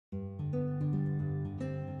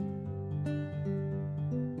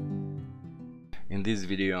In this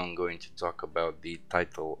video I'm going to talk about the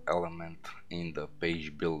title element in the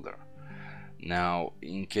page builder. Now,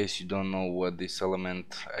 in case you don't know what this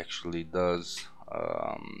element actually does,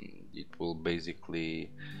 it will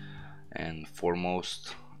basically and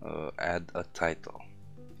foremost add a title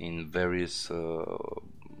in various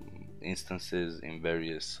instances, in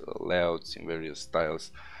various layouts, in various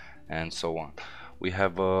styles, and so on. We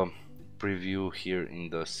have a preview here in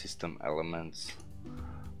the system elements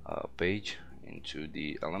page into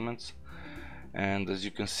the elements, and as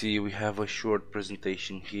you can see we have a short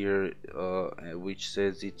presentation here which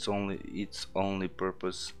says its only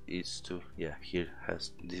purpose is to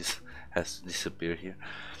has disappeared here.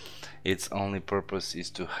 Its only purpose is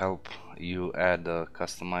to help you add a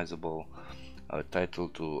customizable title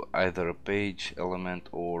to either a page element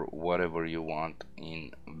or whatever you want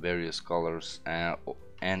in various colors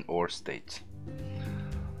and or states.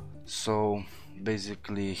 So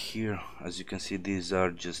basically here, as you can see, these are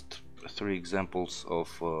just 3 examples of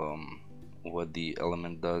what the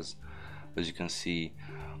element does. As you can see,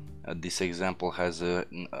 this example has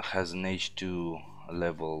an H2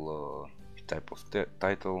 level type of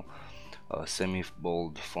title,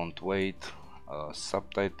 semi-bold font weight,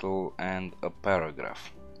 subtitle, and a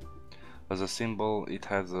paragraph. As a symbol, it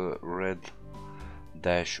has a red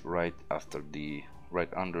dash right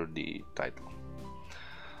under the title.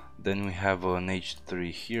 Then we have an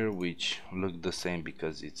H3 here, which look the same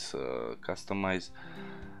because it's customized,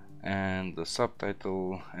 and the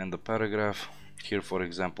subtitle and the paragraph. Here, for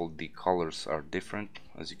example, the colors are different.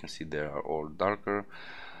 As you can see, they are all darker.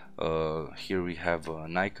 Here we have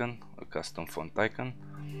an icon, a custom font icon,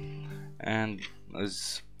 and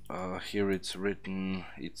as here it's written,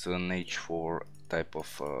 it's an H4 type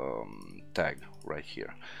of tag right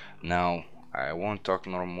here. Now I won't talk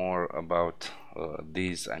no more about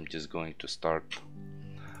these. I'm just going to start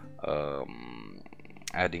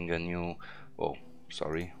adding a new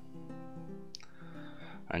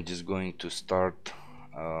I'm just going to start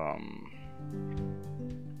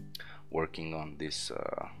working on this,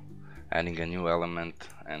 adding a new element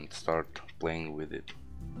and start playing with it.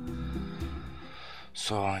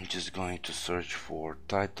 So I'm just going to search for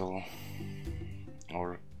title,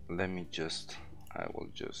 or I will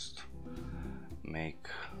just make,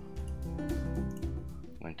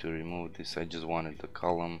 I'm going to remove this. I just wanted the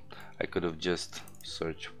column. I could have just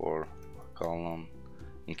searched for a column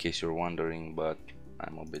in case you're wondering, but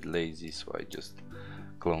I'm a bit lazy, so I just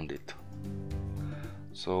cloned it.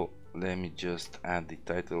 So let me just add the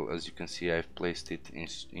title. As you can see, I've placed it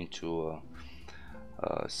into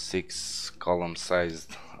a 6 column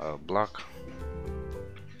sized block.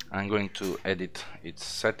 I'm going to edit its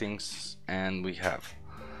settings, and we have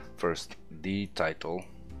first the title.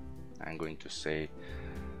 I'm going to say,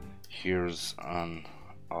 here's an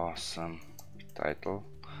awesome title.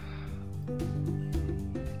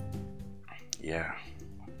 Yeah,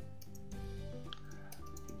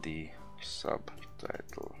 the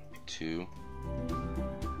subtitle too.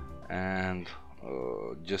 And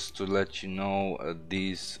just to let you know,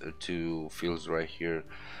 these 2 fields right here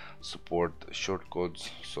support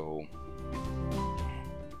shortcodes, so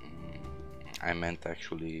I meant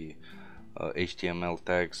actually HTML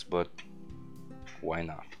tags, but why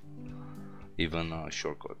not even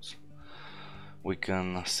shortcodes. We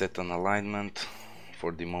can set an alignment.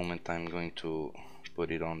 For the moment I'm going to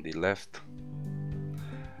put it on the left,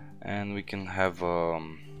 and we can have I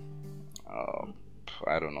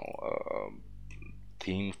don't know,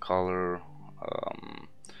 theme color.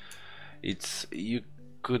 You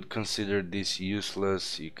could consider this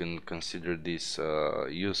useless, you can consider this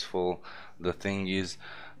useful. The thing is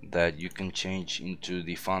that you can change into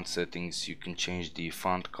the font settings, you can change the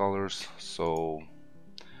font colors. So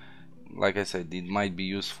like I said, it might be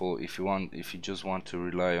useful if you just want to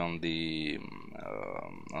rely on the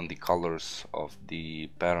colors of the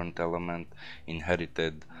parent element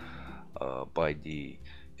inherited by the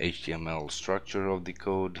HTML structure of the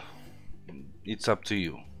code. It's up to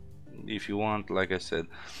you. If you want, like I said,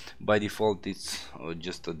 by default it's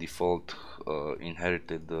just a default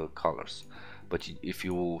inherited colors, but if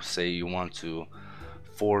you say you want to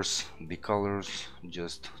force the colors,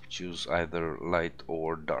 just choose either light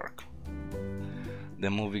or dark.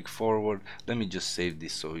 Then moving forward, let me just save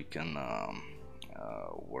this so we can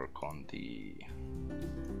work on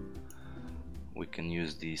we can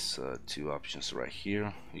use these 2 options right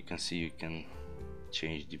here. You can see you can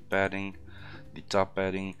change the padding, the top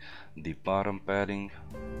padding, the bottom padding,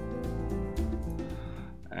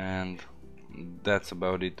 and that's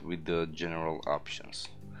about it with the general options.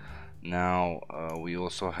 Now we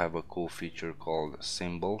also have a cool feature called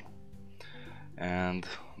symbol, and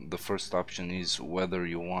the first option is whether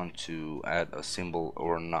you want to add a symbol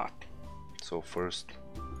or not. So first,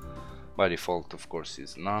 by default of course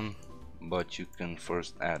is none, but you can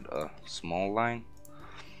first add a small line.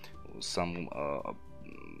 Some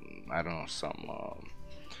I don't know,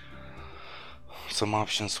 some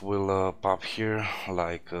options will pop here,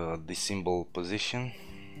 like the symbol position.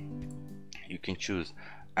 You can choose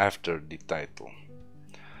after the title,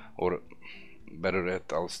 or better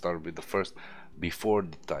yet, I'll start with the first, before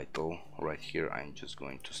the title. Right here I'm just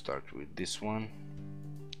going to start with this one.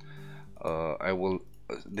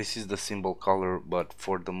 This is the symbol color, but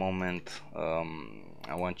for the moment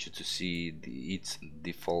I want you to see its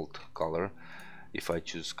default color. If I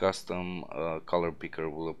choose custom, color picker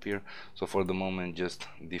will appear. So for the moment, just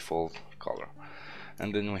default color.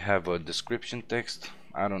 And then we have a description text.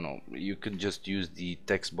 I don't know, you could just use the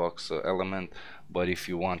text box element, but if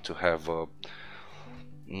you want to have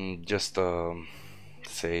just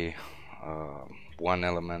say one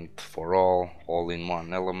element for all in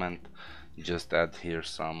one element, just add here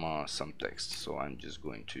some text. So I'm just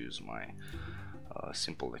going to use my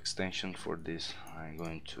simple extension for this. I'm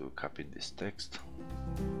going to copy this text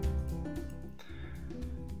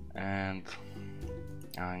and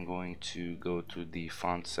I'm going to go to the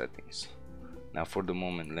font settings. Now for the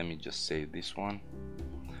moment, let me just save this one.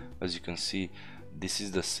 As you can see, this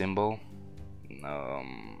is the symbol,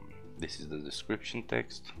 this is the description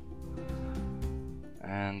text,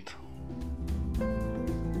 and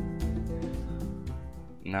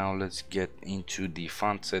now let's get into the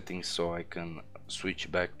font settings so I can switch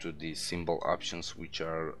back to the symbol options, which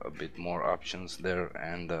are a bit more options there,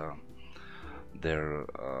 and they're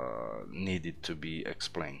needed to be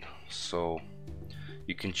explained. So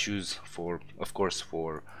you can choose for, of course,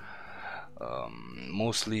 for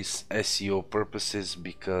mostly SEO purposes,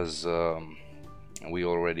 because we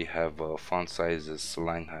already have font sizes,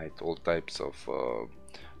 line height, all types of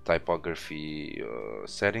typography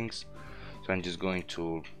settings. So I'm just going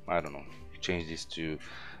to, I don't know, change this to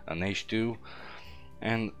an H2,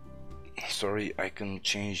 and sorry, I can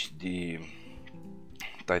change the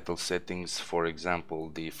title settings, for example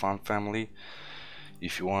the font family.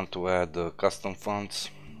 If you want to add custom fonts,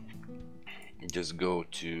 just go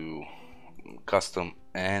to custom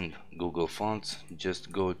and Google Fonts,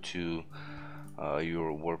 just go to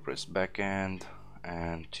your WordPress backend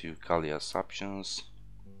and to Kallyas options,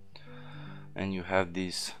 and you have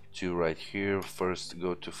these two right here. First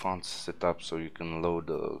go to fonts setup so you can load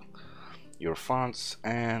your fonts,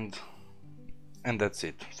 and that's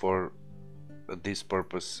it for this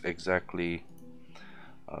purpose. Exactly,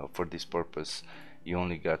 for this purpose you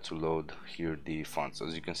only got to load here the fonts.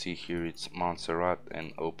 As you can see here, it's Montserrat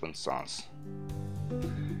and Open Sans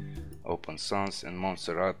and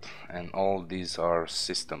Montserrat, and all these are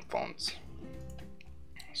system fonts.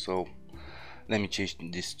 So let me change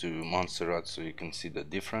this to Montserrat so you can see the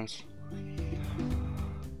difference.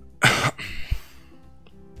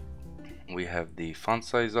 We have the font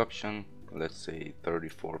size option, let's say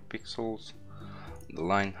 34 pixels. The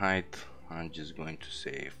line height, I'm just going to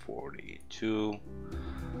say 42.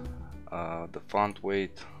 The font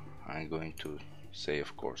weight, I'm going to say,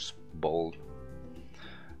 of course, bold.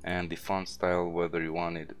 And the font style, whether you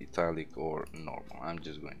want it italic or normal, I'm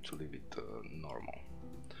just going to leave it normal.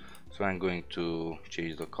 So I'm going to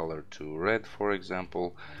change the color to red, for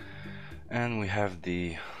example. And we have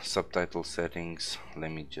the subtitle settings.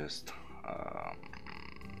 Let me just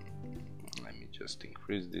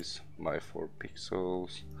increase this by 4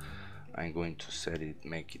 pixels. I'm going to set it,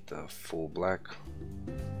 make it a full black.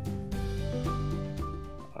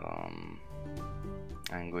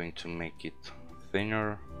 I'm going to make it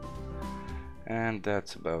thinner, and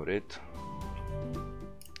that's about it.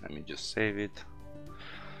 Let me just save it.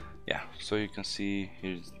 Yeah, so you can see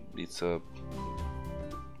here it's a,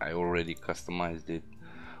 I already customized it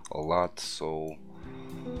a lot, so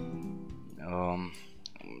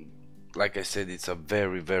like I said, it's a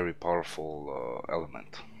very powerful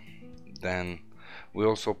element. Then we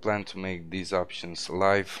also plan to make these options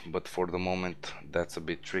live, but for the moment that's a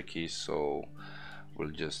bit tricky, so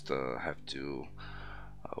we'll just have to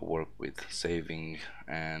work with saving,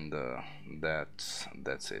 and that's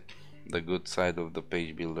it. The good side of the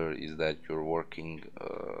page builder is that you're working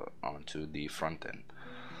onto the front end.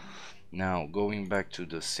 Now going back to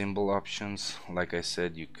the symbol options, like I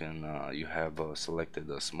said, you can you have selected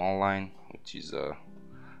a small line, which is a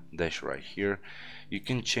dash right here. You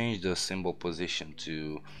can change the symbol position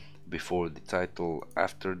to before the title,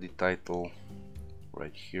 after the title,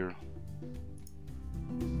 right here.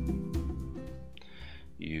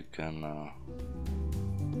 You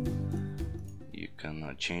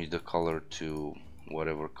can change the color to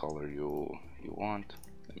whatever color you want.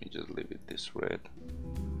 Let me just leave it this red,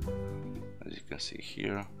 as you can see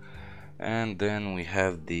here. And then we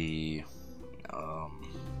have the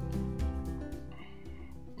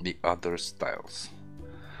other styles.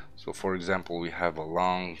 So for example, we have a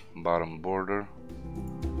long bottom border.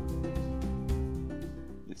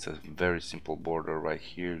 It's a very simple border right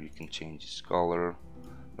here. You can change its color,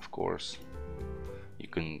 of course. You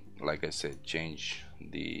can, like I said, change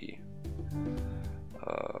the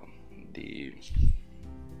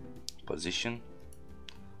position,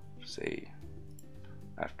 say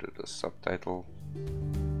after the subtitle.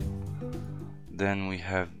 Then we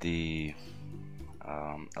have the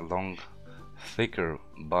a long thicker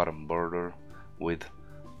bottom border with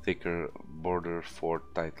thicker border for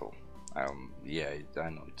title. Yeah, I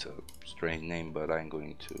know it's a strange name, but I'm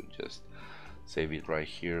going to just save it right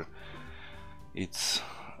here. It's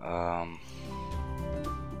I'm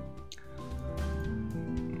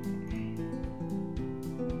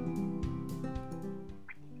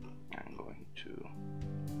going to,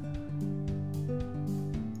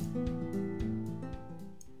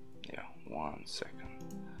 yeah, 1 second.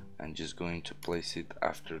 I'm just going to place it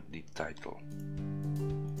after the title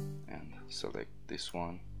and select this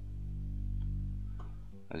one.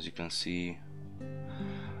 As you can see,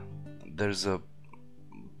 there's a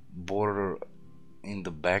border in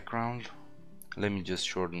the background. Let me just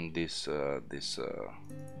shorten this. Here's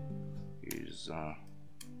a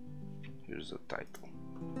title.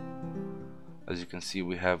 As you can see,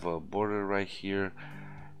 we have a border right here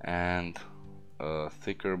and a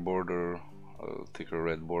thicker border, a thicker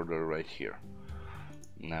red border right here.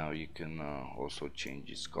 Now you can also change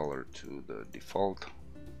its color to the default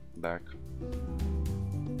back,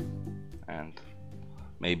 and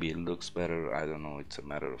maybe it looks better, I don't know, it's a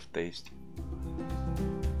matter of taste.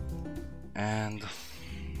 And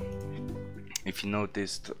if you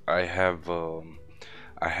noticed, I had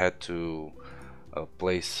to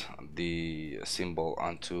place the symbol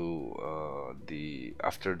onto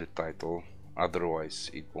after the title,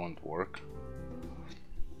 otherwise it won't work.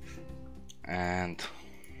 And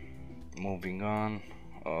moving on,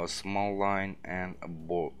 a small line and a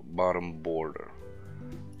bottom border.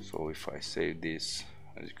 So if I save this,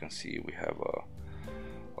 as you can see, we have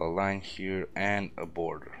a line here and a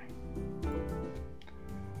border.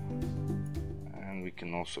 And we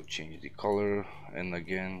can also change the color, and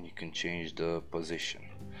again you can change the position.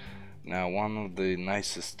 Now, one of the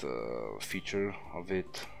nicest feature of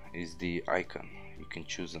it is the icon. You can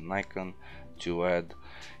choose an icon to add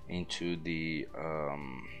into the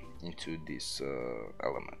into this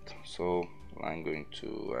element. So I'm going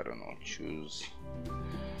to, I don't know, choose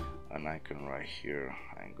an icon right here.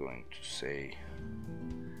 I'm going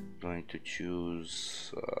to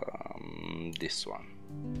choose this one.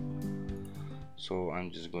 So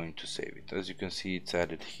I'm just going to save it. As you can see, it's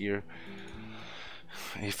added here.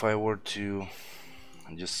 If I were to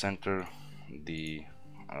just center the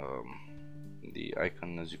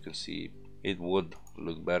icon, as you can see, it would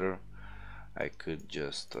look better. I could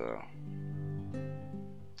just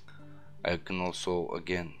I can also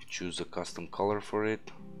again choose a custom color for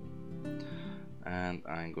it, and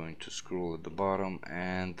I'm going to scroll at the bottom,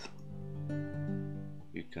 and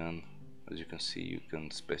you can, as you can see, you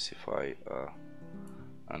can specify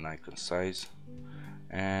an icon size,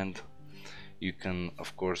 and you can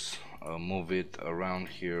of course move it around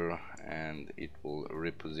here and it will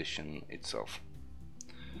reposition itself.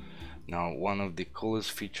 Now, one of the coolest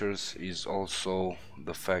features is also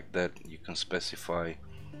the fact that you can specify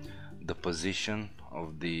the position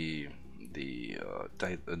of the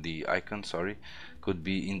icon, sorry, could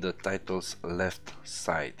be in the title's left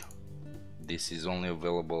side. This is only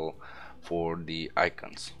available for the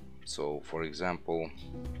icons. So for example,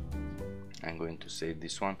 I'm going to save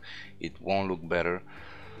this one. It won't look better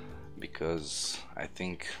because I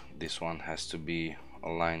think this one has to be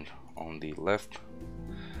aligned on the left.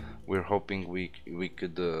 We're hoping we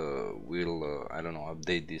could I don't know,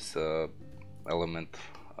 update this element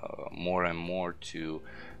more and more to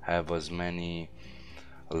have as many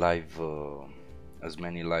live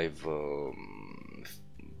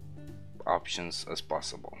options as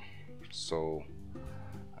possible. So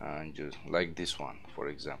just like this one, for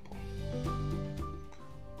example.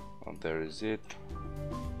 Well, there is it.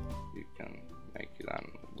 You can make it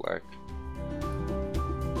on black,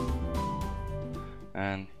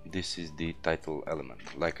 and this is the title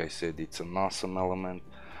element. Like I said, it's an awesome element.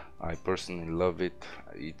 I personally love it.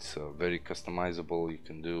 It's very customizable. You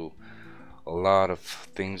can do a lot of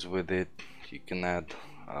things with it. You can add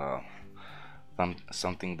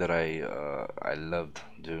something that I loved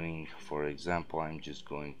doing. For example, I'm just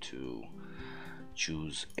going to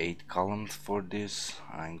choose 8 columns for this.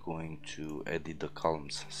 I'm going to edit the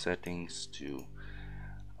columns settings to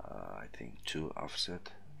I think 2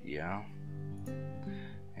 offset, yeah,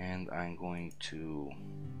 and I'm going to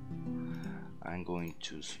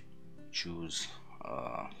choose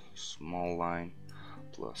a small line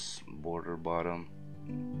plus border bottom,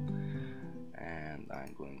 and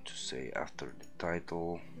I'm going to say after the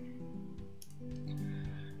title,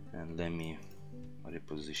 and let me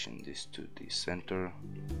reposition this to the center.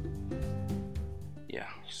 Yeah,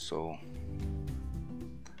 so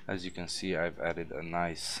as you can see, I've added a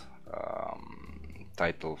nice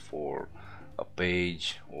title for a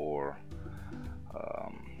page, or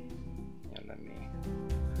yeah, let me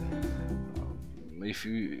if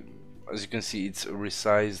you as you can see, it's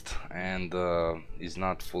resized and is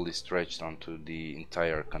not fully stretched onto the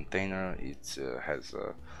entire container. It's has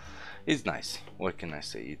a it's nice. What can I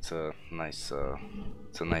say? It's a nice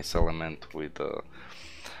element with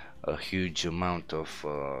a huge amount of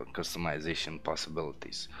customization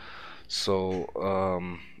possibilities. So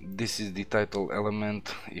this is the title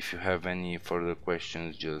element. If you have any further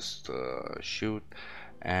questions, just shoot,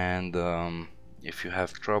 and if you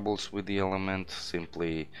have troubles with the element,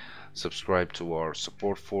 simply subscribe to our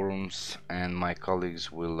support forums and my colleagues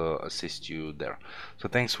will assist you there. So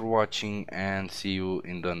thanks for watching, and see you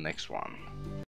in the next one.